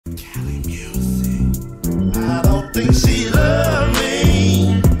think she love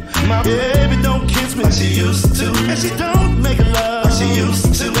me. My baby don't kiss me like she used to, and she don't make love like she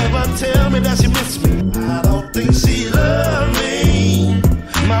used to. Never tell me that she miss me. I don't think she love me.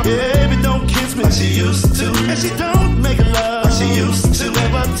 My baby don't kiss me like she used to, and she don't make love like she used to.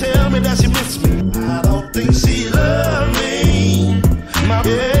 Never tell me that she miss me. I don't think she love me. My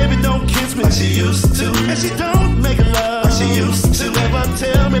baby don't kiss me like she used to, and she don't make love like she used to. Never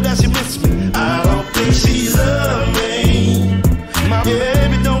tell me that she miss me. I don't think she love me. My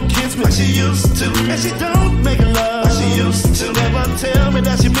baby don't kiss me like she used to, and she don't make love like she used to. Never tell me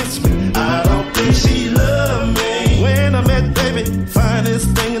that she miss me. I don't think she love me. When I met baby, finest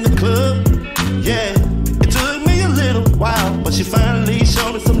thing in the club, yeah, it took me a little while, but she finally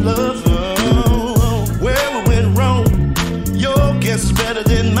showed me some love. Where we went wrong, your guess is better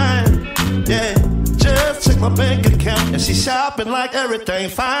than mine. Yeah, just check my bank account, and she shopping like everything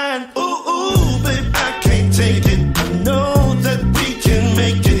fine. Ooh, babe, I can't take it. I know that we can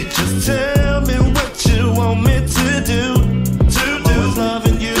make it. Just tell me what you want me to do. I'm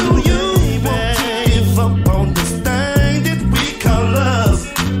loving you, babe. Give up on this thing that we call love.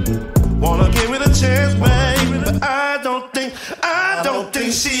 Wanna give it a chance, baby, but I don't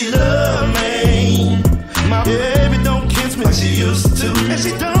think she love me. My baby don't kiss me like she used to, and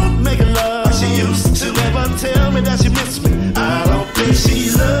she don't make love like she used to. Never tell me that she miss me. I don't think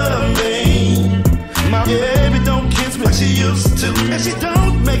she love me. My baby don't kiss me like she used to, and she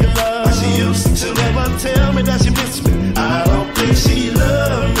don't make love like she used to. Never tell me that she miss me. I don't think she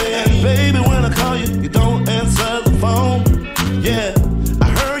love me. And baby, when I call you, you don't answer the phone. Yeah, I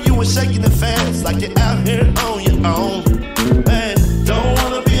heard you were shaking it fast, like you're out here on your own. Man, don't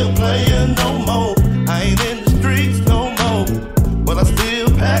wanna be a player no more. I ain't in the streets no more, but I still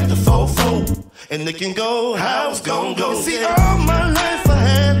pack the 4-4, and it can go how it's gon' go. You see, all my life I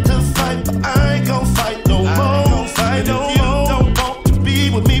had to fight, but I ain't gon' fight no more. Fight no more. If you don't want to be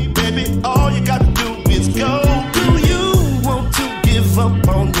with me, baby, all you gotta do is go. Do you want to give up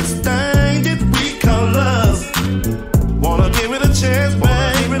on this thing that we call love? Wanna give it a chance,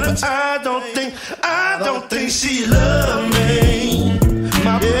 baby, but I don't think she love me.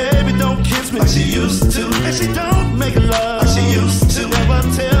 My baby don't kiss me like she used to, and she don't make love like she used to. Never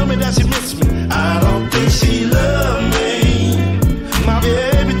tell me that she miss me. I don't think she love me. My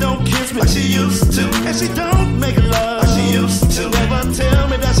baby don't kiss me like she used to, and she don't make love like she used to. Never tell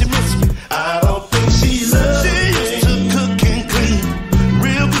me that she miss me. I don't think she love me. She used to cook and clean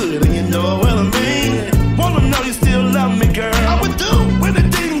real good, and you know what I mean. Wanna know you still love me, girl? I would do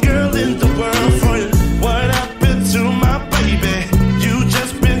anything, girl, in the world for you. What happened to my baby? You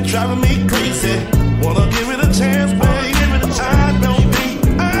just been driving me crazy. Wanna give it a chance, baby, but I don't think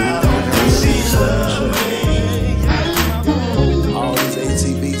she love me. All these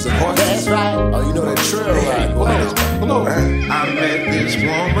ATVs and horses. That's right. Oh, you know that trail ride. Come on. I met this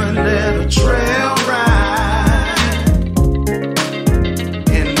woman at a trail ride,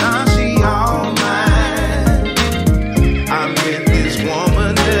 and now she all mine. I met this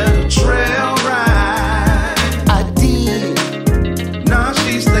woman at a trail ride. I did. Now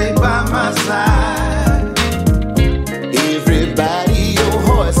she stay by my side. Everybody, your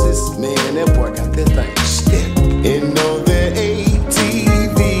horses. Man, that boy got that thing stiff. And on the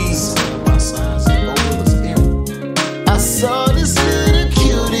ATVs. I saw this little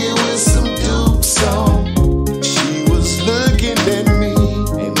cutie with some dukes on. She was looking at me.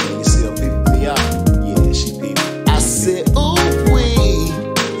 Hey man, you see her peeping me out? Yeah, she peeping. I said, ooh wee,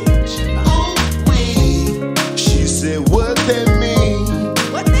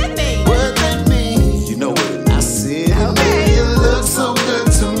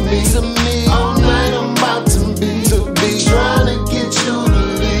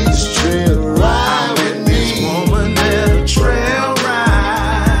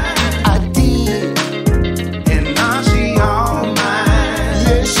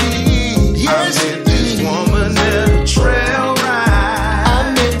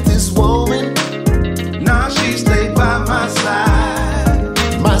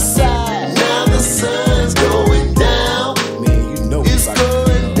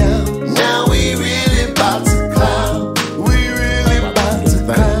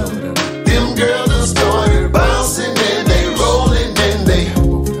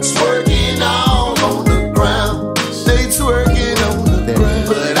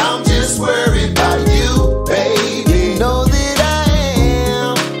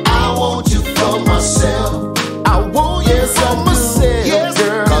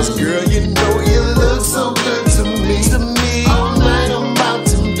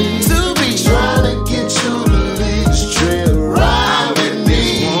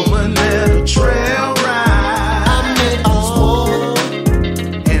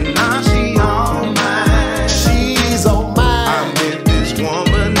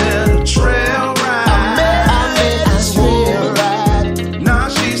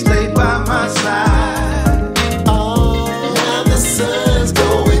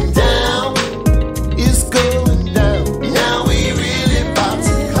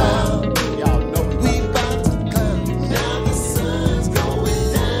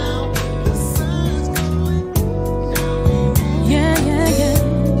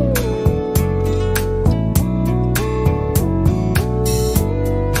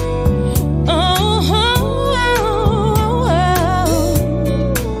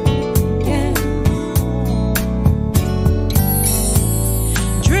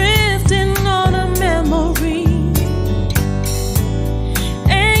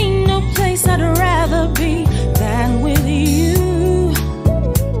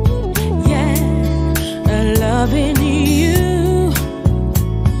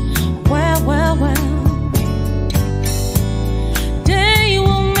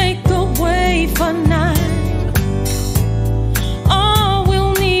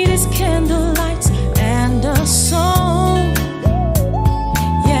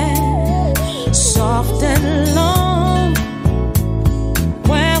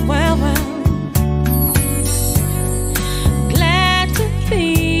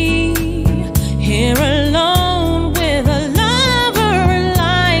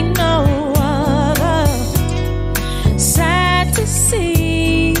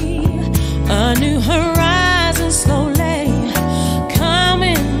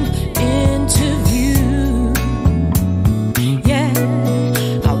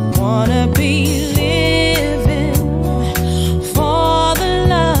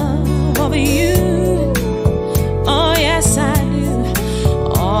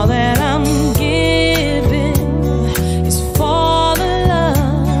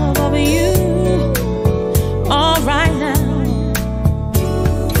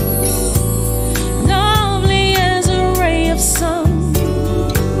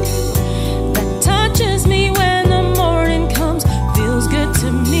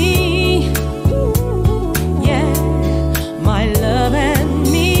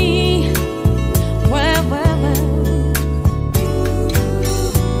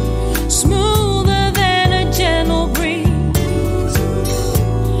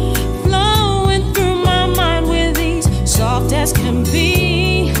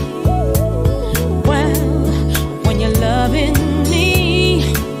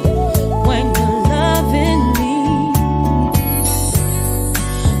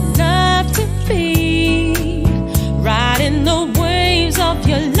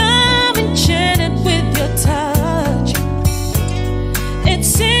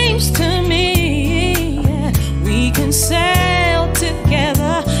 can sail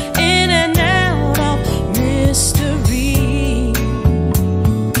together in and out of mystery.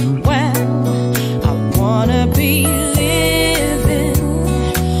 Well, I wanna be living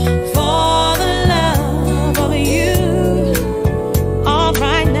for the love of you. All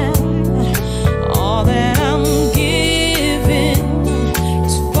right now, all that I'm giving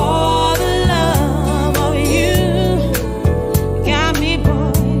is for the love of you. Got me,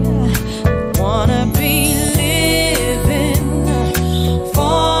 boy, wanna be living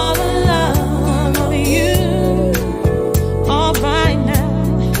for the love of you. All right now,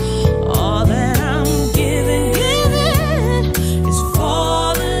 all that I'm giving is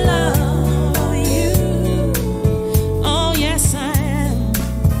for the love of you. Oh yes, I am.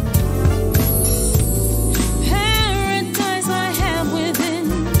 Paradise I have within.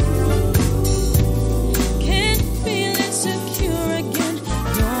 Can't feel insecure again.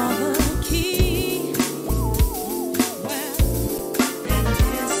 You're the key. Well, and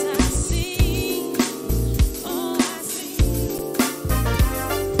yes, I see. Oh, I see.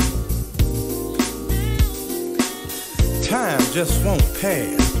 Time just won't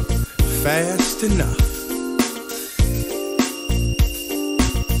pass fast enough.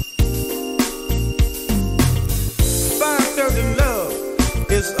 5:30 love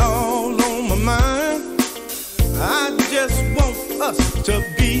is all on my mind. I just want us to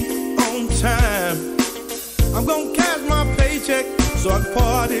be on time. I'm gonna cash my paycheck so I can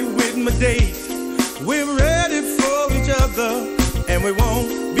party with my date. We're ready for each other and we won't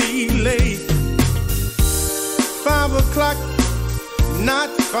be late. 5 o'clock, not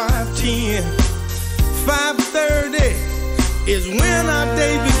 5:10. 5:30 is when our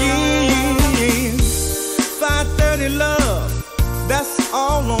day begins. 5:30 love, that's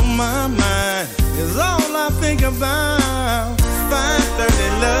all on my mind. Is all I think about. 5:30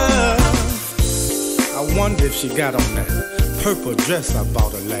 love. I wonder if she got on that purple dress I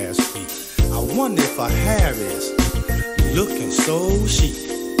bought her last week. I wonder if her hair is looking so chic.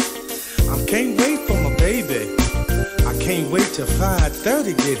 I can't wait for my baby. I can't wait till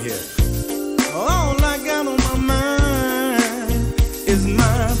 5:30 get here. All I got on my mind is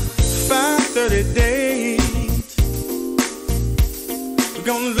my 5:30 date. We're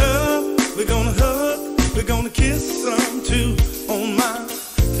gonna love, we're gonna hug, we're gonna kiss some too on my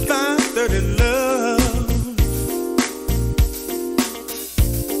 5:30 love.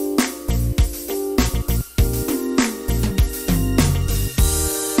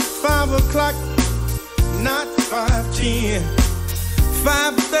 5 o'clock, not 5:10.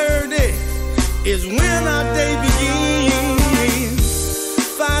 5:30 is when our day begins.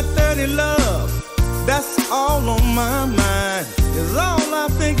 5:30 love, that's all on my mind. Is all I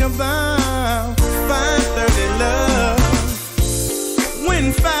think about. 5:30 love. When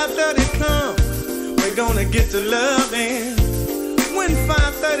 5:30 come, we're gonna get to loving. When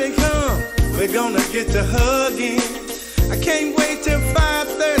 5:30 come, we're gonna get to hugging. I can't wait till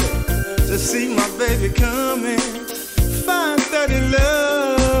 5:30 to see my baby coming. 5:30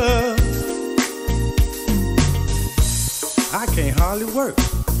 love. I can't hardly work,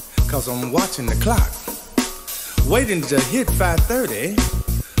 cause I'm watching the clock, waiting to hit 5:30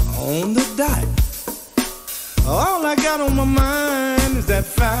 on the dot. All I got on my mind is that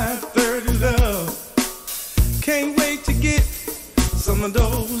 5:30 love. Can't wait to get some of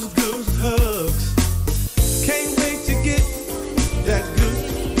those good hugs. Can't wait to get that good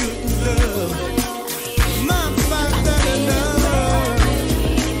love. My 5:30 love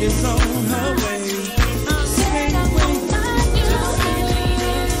is on her way.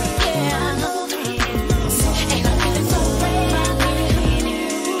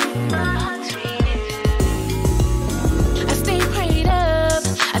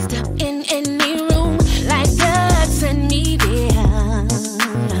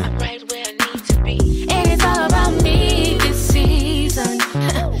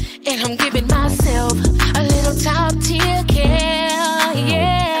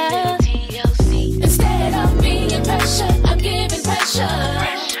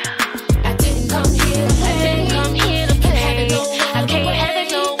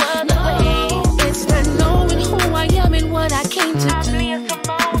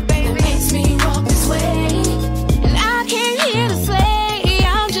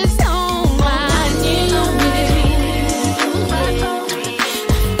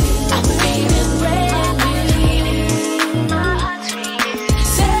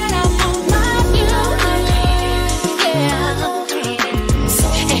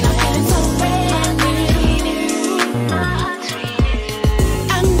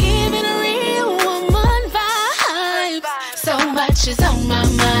 Is on my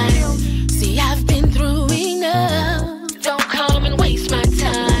mind. See, I've been through enough.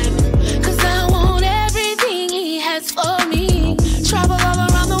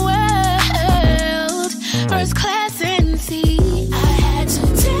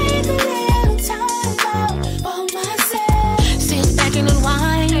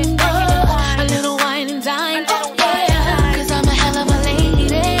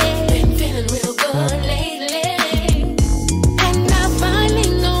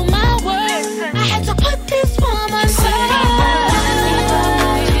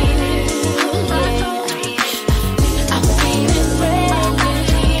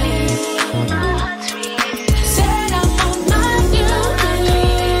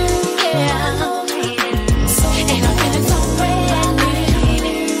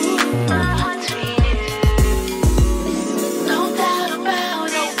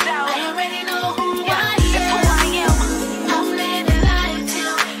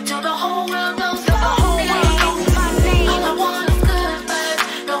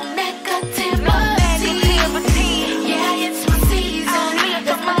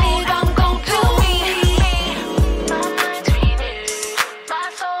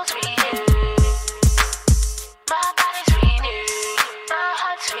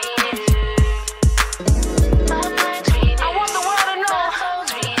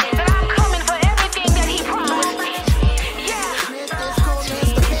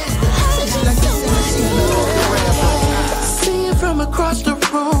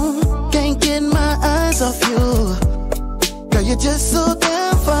 just so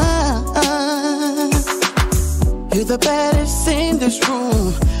damn fine. You're the baddest in this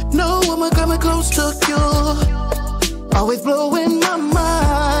room. No woman coming close to you. Always blowing my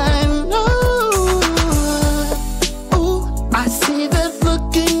mind. Ooh, I see that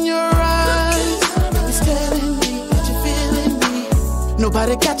look in your eyes. It's telling me that you're feeling me.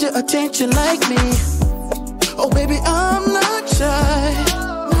 Nobody got your attention like me. Oh baby, I'm not shy.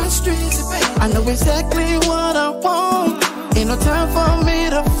 Not streets, baby. I know exactly what I want. Ain't no time for me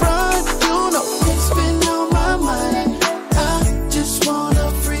to front. You know it's been on my mind. I just wanna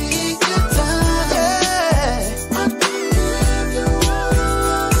free your time. Yeah. I give you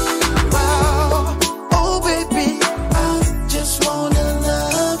wow. Oh baby, I just wanna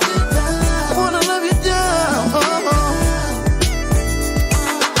love you down. Wanna love you down.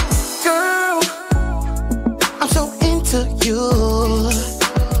 Girl, I'm so into you.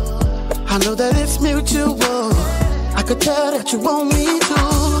 I know that it's mutual. I could tell that you want me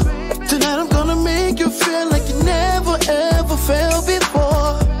to. Tonight I'm gonna make you feel like you never ever felt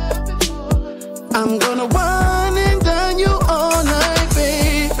before. I'm gonna wine and dine you all night,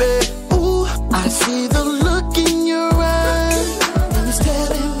 baby. Ooh, I see the look in your eyes, and it's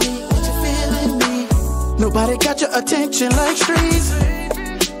telling me that you're feeling me. Nobody got your attention like streets.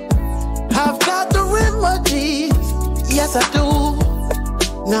 I've got the remedies, yes I do.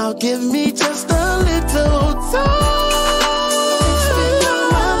 Now give me just a little time.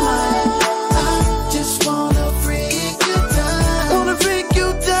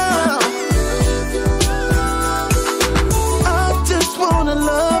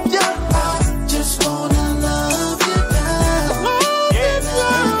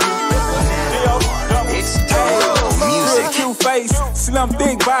 Slim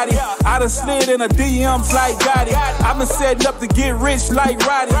thick body, I done slid in a DMs like Gotti. I been setting up to get rich like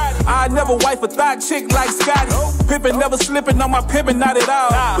Roddy. I never wife a thought chick like Scotty. Pippin' never slipping on my pimpin', not at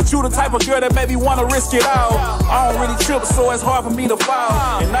all. But you the type of girl that made me wanna risk it all. I don't really trip, so it's hard for me to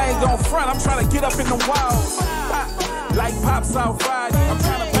fall. And I ain't gon' front, I'm tryna get up in the walls. Like Pops out Friday, I'm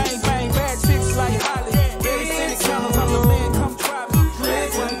tryna bang, bang, bad chicks like Holly. Every city counters, I'm the man, come try me.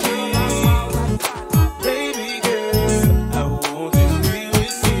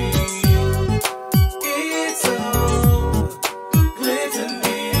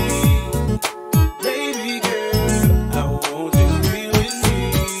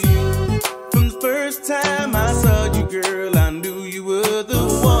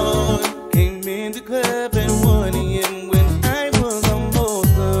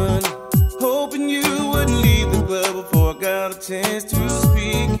 Chance to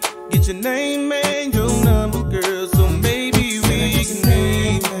speak, get your name and your number, girl, so maybe we can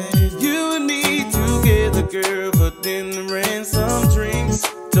meet. You and me together, girl, but then ran some drinks.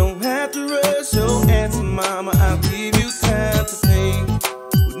 Don't have to rush your answer, mama, I'll give you time to think.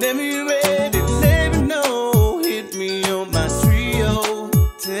 Whenever you're ready, let me know. Hit me on my trio.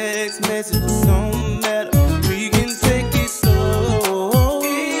 Text messages don't matter, we can take it slow.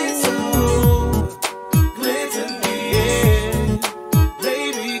 It's so clear to me, yeah.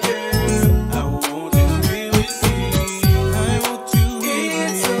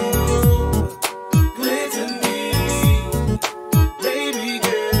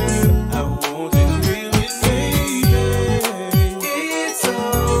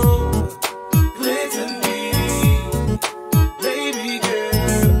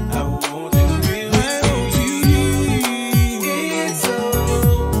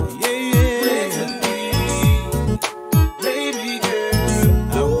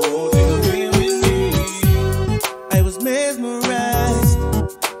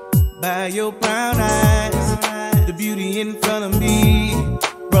 Your brown eyes, the beauty in front of me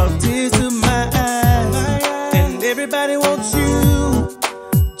brought tears to my eyes. And everybody wants you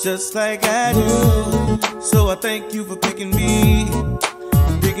just like I do. So I thank you for picking me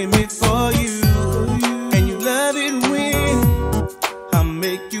for you. And you love it when I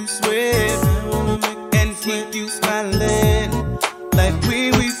make you sweat and keep you smiling like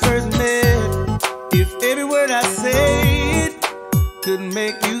when we first met. If every word I said could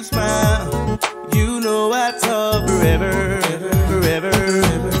make you smile, you know I talk forever, forever,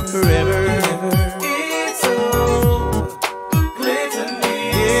 forever. It's so clear to me,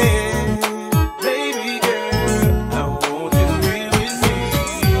 yeah. Baby girl, I want you to be with me.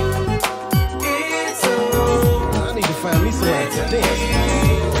 It's so I need to find me somebody to dance.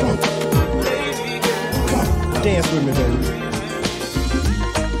 Come on, baby girl, come on, dance with me, baby.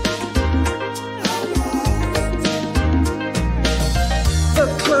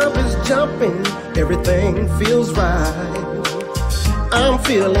 Jumping, everything feels right. I'm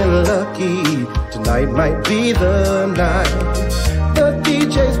feeling lucky. Tonight might be the night. The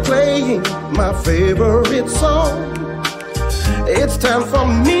DJ's playing my favorite song. It's time for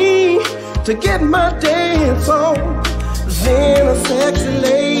me to get my dance on. Then a sexy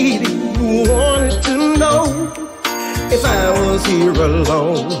lady wanted to know if I was here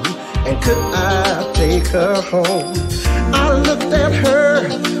alone and could I take her home. I looked at her,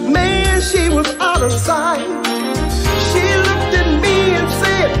 man, she was out of sight. She looked at me and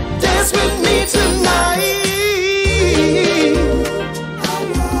said, dance with me tonight.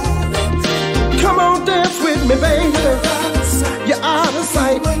 Come on, dance with me, baby. You're out of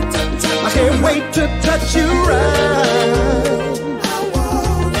sight. I can't wait to touch you right.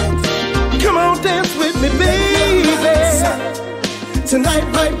 Come on, dance with me, baby. Tonight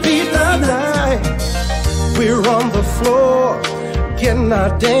might be the night. We're on the floor, getting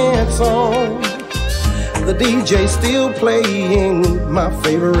our dance on. The DJ's still playing my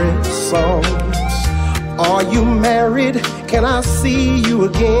favorite song. Are you married? Can I see you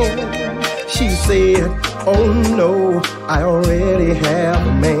again? She said, oh no, I already have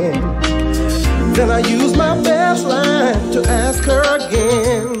a man. Then I used my best line to ask her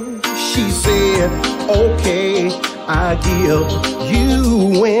again. She said, okay, I give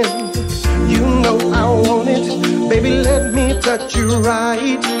you in. You know I want it, baby, let me touch you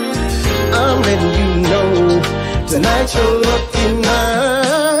right. I'm letting you know, tonight's your lucky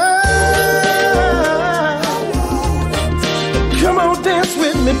night. Come on, dance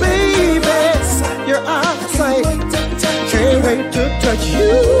with me, baby. You're out of sight. Can't wait to touch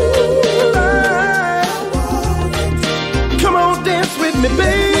you right. Come on, dance with me,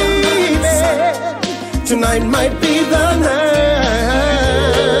 baby. Tonight might be the night.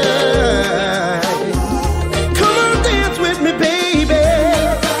 Come on, dance with me, baby.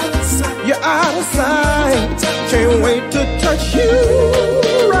 You're out of sight. Can't wait to touch you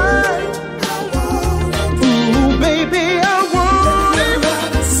right. Ooh, baby, I want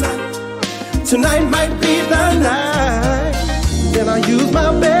it. Tonight might be the night. Then I used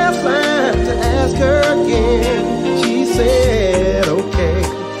my best line to ask her again. She said, okay,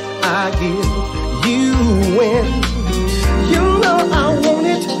 I give you in. You know I want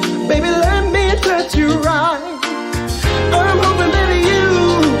it, baby, let me touch you right. I'm hoping that you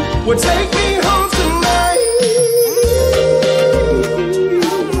would take me home tonight.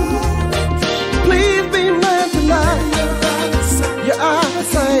 Please be mine tonight. You're out of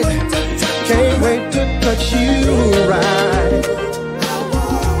sight. Can't wait to touch you right.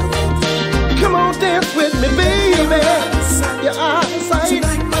 Come on, dance with me, baby. You're out of sight.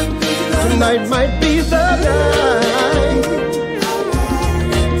 Tonight might be the night.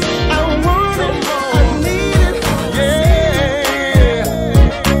 I want it, I need it, yeah.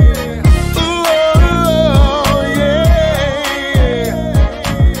 Ooh, yeah.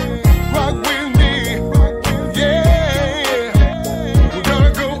 Rock with me, yeah. We're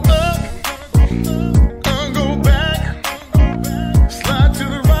gonna go up, go back, slide to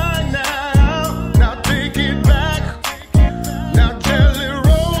the right now. Now take it back. Now gently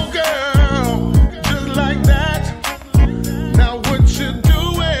roll, girl, just like that.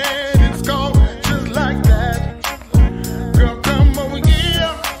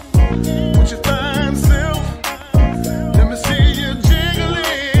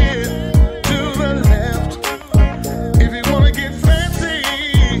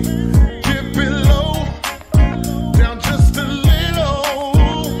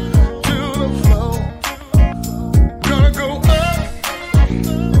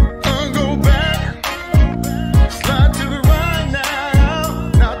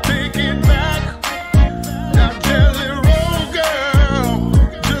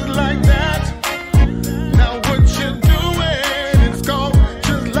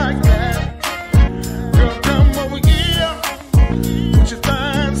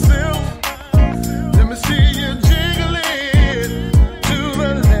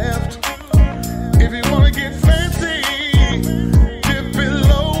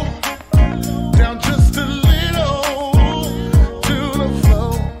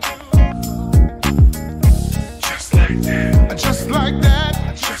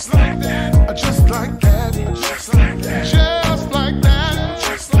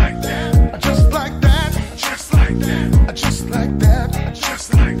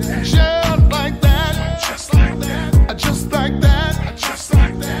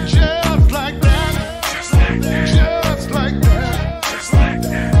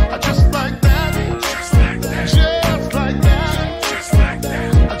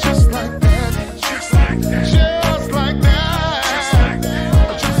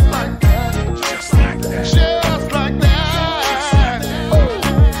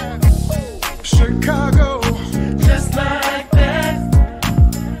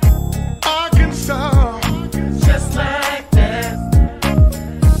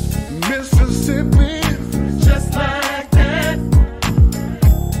 Mississippi, just like that.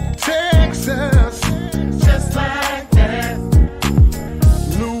 Texas, just like that.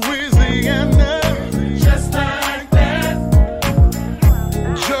 Louisiana, just like that.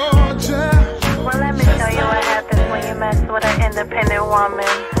 Georgia. Well, let me show you what happens when you mess with an independent woman.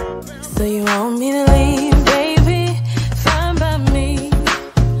 So you want me to leave, baby? Fine by me.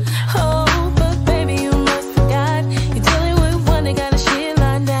 Oh, but baby, you must forgot you're dealing with one that got a shit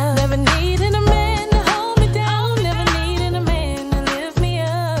lined down. Never needed a man to hold me down. Never needed a man to lift me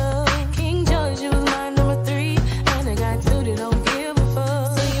up. King George, you was my number 3, and I got 2 that don't give a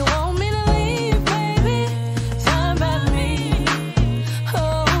fuck. So you want me to leave, baby? Fine by me.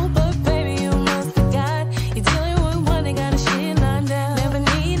 Oh, but baby, you must forgot you're dealing with one that got a shit lined down. Never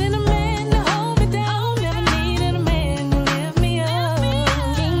needed a man to hold me down. Never needed a man to lift me up.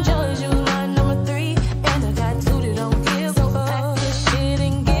 King George, you was my number 3, and I got 2 that don't give a fuck. Pack your shit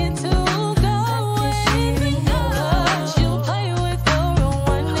and get to going. Cause you play with the wrong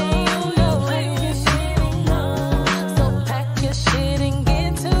one, and you know it. So pack your shit and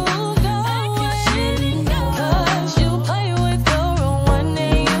get to going. Cause you play with the wrong one,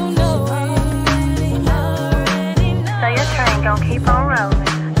 and you know it. So your train gon' keep on rolling.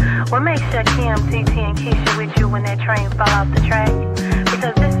 Well, make sure Kim, TT, and Keisha with you when that train fall off the track.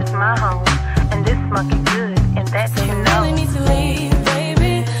 Because this is my home, and this monkey good, and that you Really know. needs to leave,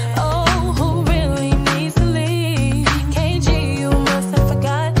 baby. Oh, who really needs to leave? KG, you must have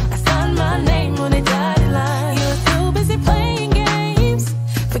forgot I signed my name on the dotted line. You're too busy playing games,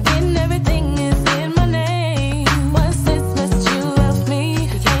 forgetting everything is in my name. What's this message you left me?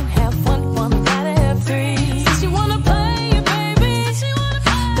 You can't have one woman, gotta have 3. Since you wanna play, baby,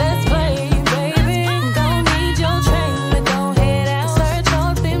 let's play, baby. Don't need your train, but don't head out. Search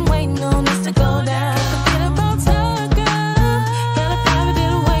been waiting on us to go down. Forget about Tucker. Got a private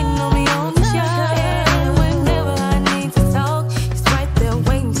dinner waiting on me on the yacht. And whenever I need to talk, he's right there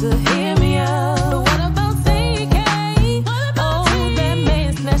waiting to hear me out. But what about CK? Oh, that man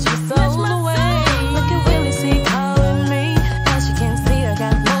snatched my soul away. Look at Willie C calling me. As you can see, I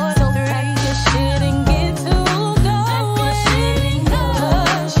got more than 3. Pack your shit and get to going.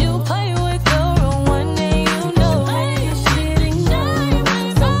 Cause you play with the wrong one, and you know it.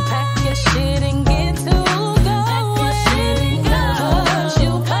 So pack your shit and get to going. Cause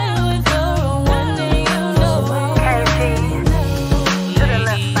you play with the wrong one, and you know it. KG, to the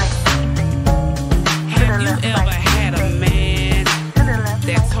left, like. Have you ever had a man To the left,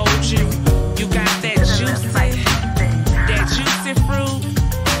 that told you you got that juicy fruit?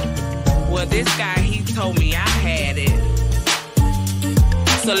 Well, this guy, he told me I had it.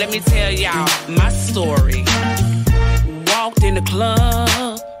 So let me tell y'all my story. Walked in the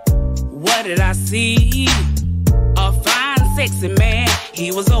club, what did I see? A fine, sexy man,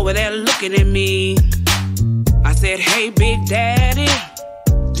 he was over there looking at me. I said, hey, Big Daddy,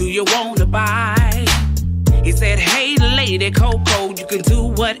 do you wanna buy? He said, hey, Lady Coco, you can do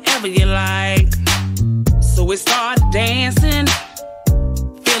whatever you like. So we started dancing,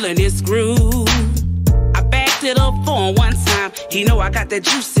 feeling this groove. I backed it up for him one time, he know I got that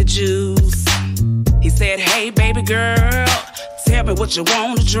juicy juice. He said, hey, baby girl, tell me what you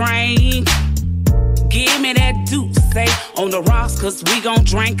wanna drink. Give me that deuce, say, on the rocks, cause we gon'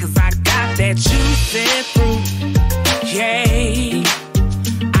 drink, cause I got that juicy fruit. Yeah,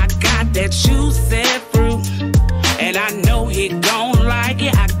 I got that juicy fruit, and I know he gon' like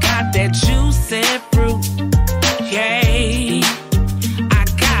it. I got that juicy fruit. Yeah, I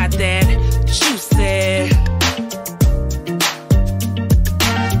got that juicy.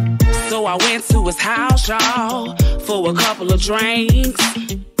 So I went to his house, y'all, for a couple of drinks.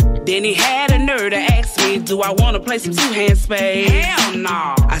 Then he had a nerve to ask me, do I wanna play some two-hand spades? Hell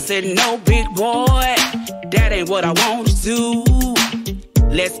no. I said, no, big boy, that ain't what I want to do.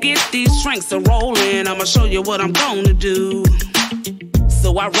 Let's get these drinks a-rolling, I'ma show you what I'm gonna do.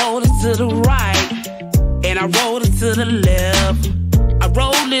 So I rolled it to the right, and I rolled it to the left. I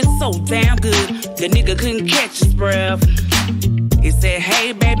rolled it so damn good, the nigga couldn't catch his breath. He said,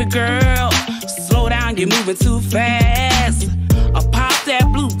 hey, baby girl, slow down, you're moving too fast. I pop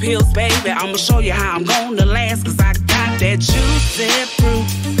that blue pills, baby, I'ma show you how I'm gonna last, cause I got that juicy fruit.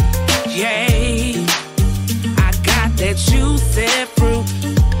 Yeah, I got that juicy fruit,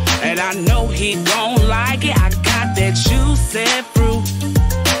 and I know he gon' like it. I got that juicy fruit.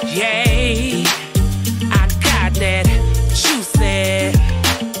 Yeah, I got that juicy.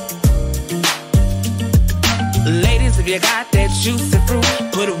 Ladies, if you got that juicy fruit,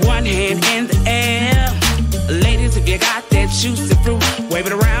 put one hand in the air. Ladies, if you got that juicy fruit, wave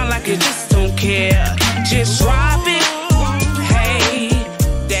it around like you just don't care. Just drop it. Hey,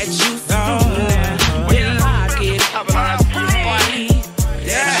 that juicy fruit.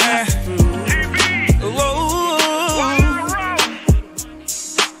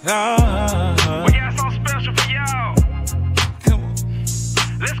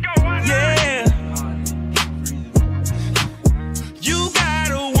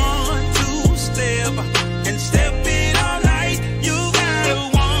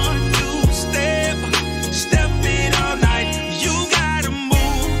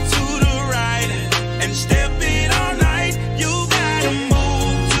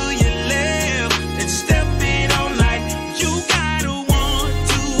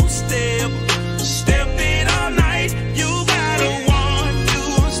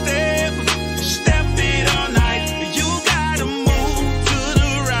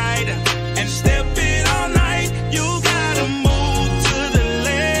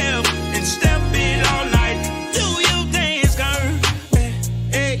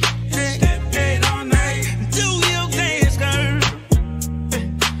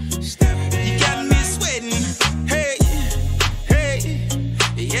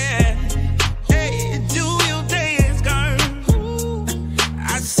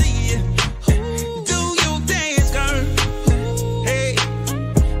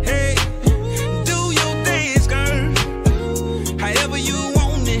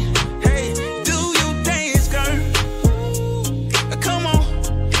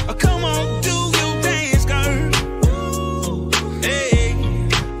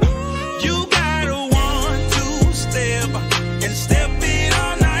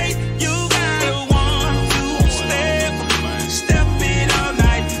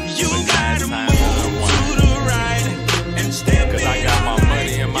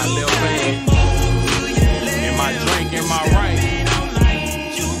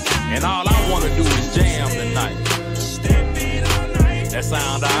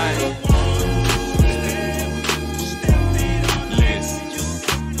 dying.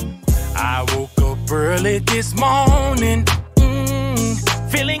 I woke up early this morning,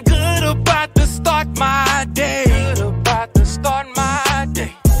 feeling good about to start my day.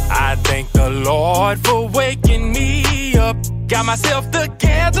 I thank the Lord for waking me up. Got myself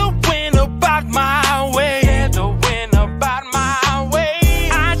together, went about my way.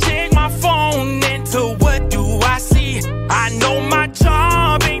 I check my phone into what do I see? I know my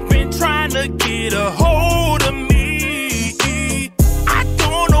job ain't been trying to get a hold of me. I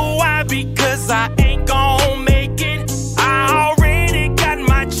don't know why, because I ain't gon' make it. I already got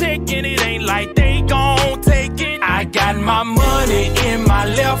my check and it ain't like they gon' take it. I got my money in my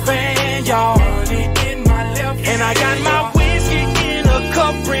left hand, y'all, and I got my whiskey in a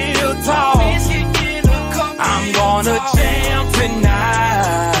cup real tall. I'm gonna jam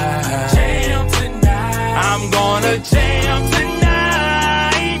tonight. I'm gonna jam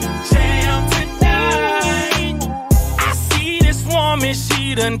tonight. I see this woman,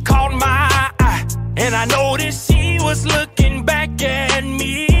 she done caught my eye, and I noticed she was looking back at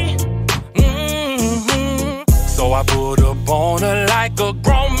me. So I put up on her like a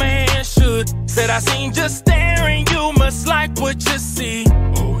grown man should. Said I seen just staring, you must like what you see.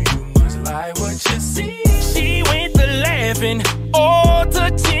 Oh, you must like what you see. She went to laughing, oh, to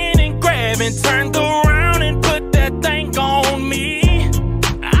 10 and grabbing, turned around and put that thing on me.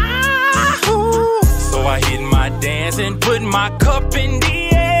 So I hit my dance and put my cup in the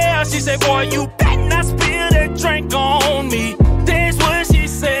air. She said, boy, you better not spill that drink on me. That's what she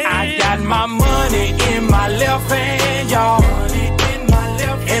said. I got my money in my left hand, y'all,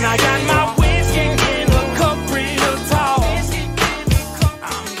 and I got my whiskey in a cup real tall.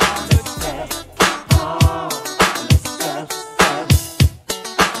 I'm gonna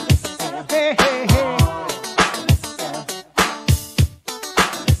hey, hey, hey.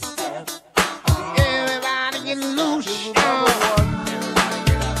 Everybody get loose.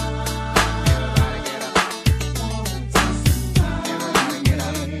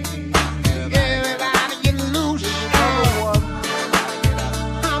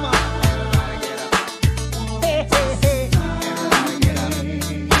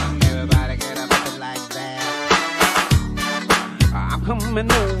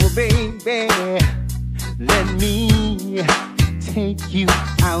 Coming over, baby. Let me take you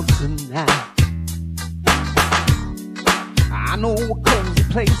out tonight. I know a cozy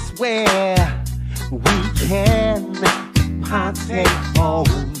place where we can party all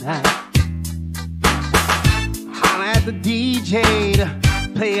night. Holla at the DJ to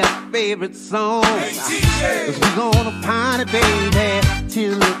play our favorite song. Hey, 'cause we gonna party, baby,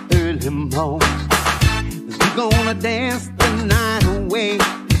 till the early morning. We're gonna dance the night away.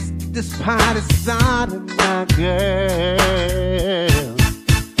 This party started, my girl.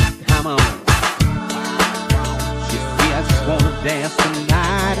 Come on. You see, I just wanna dance the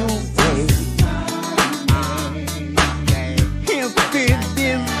night away. If it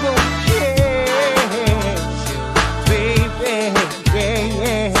is okay, baby,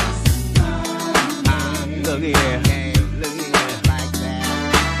 yeah. Look here.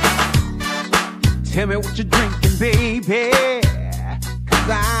 Tell me what you're drinking, baby, 'cause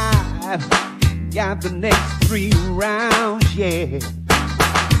I've got the next 3 rounds, yeah.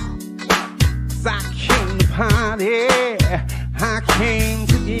 'Cause I came to party, I came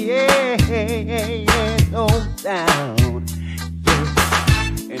to get no down,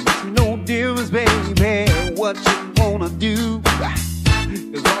 yeah. And it's no difference, baby, what you wanna do,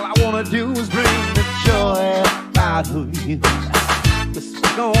 'cause all I wanna do is bring the joy out of you. 'Cause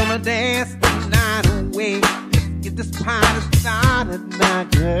we're gonna dance the night away. Let's get this party started, my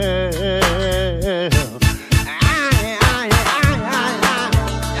girl.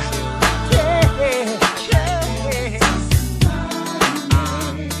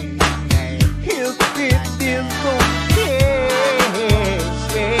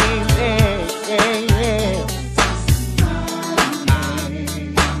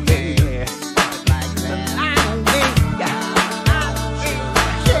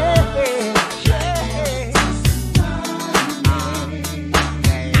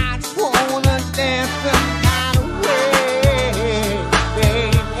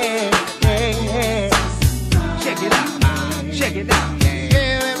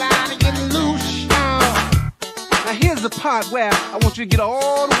 Where I want you to get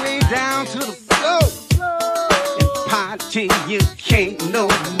all the way down to the floor and party you can't no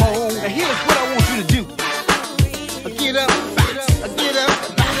more. Now here's what I want you to do. Get up, get up,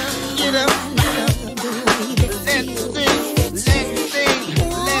 get up. Let's sing, let's sing.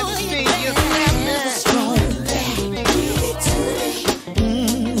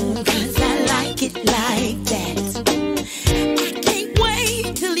 You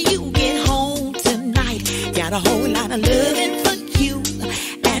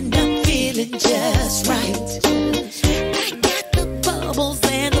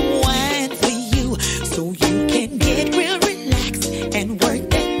some wine for you so you can get real relaxed and work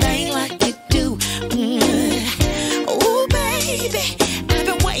that thing like you do. Oh, baby, I've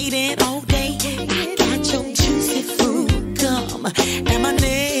been waiting all day. I got your juicy fruit gum and my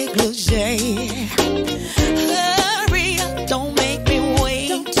nails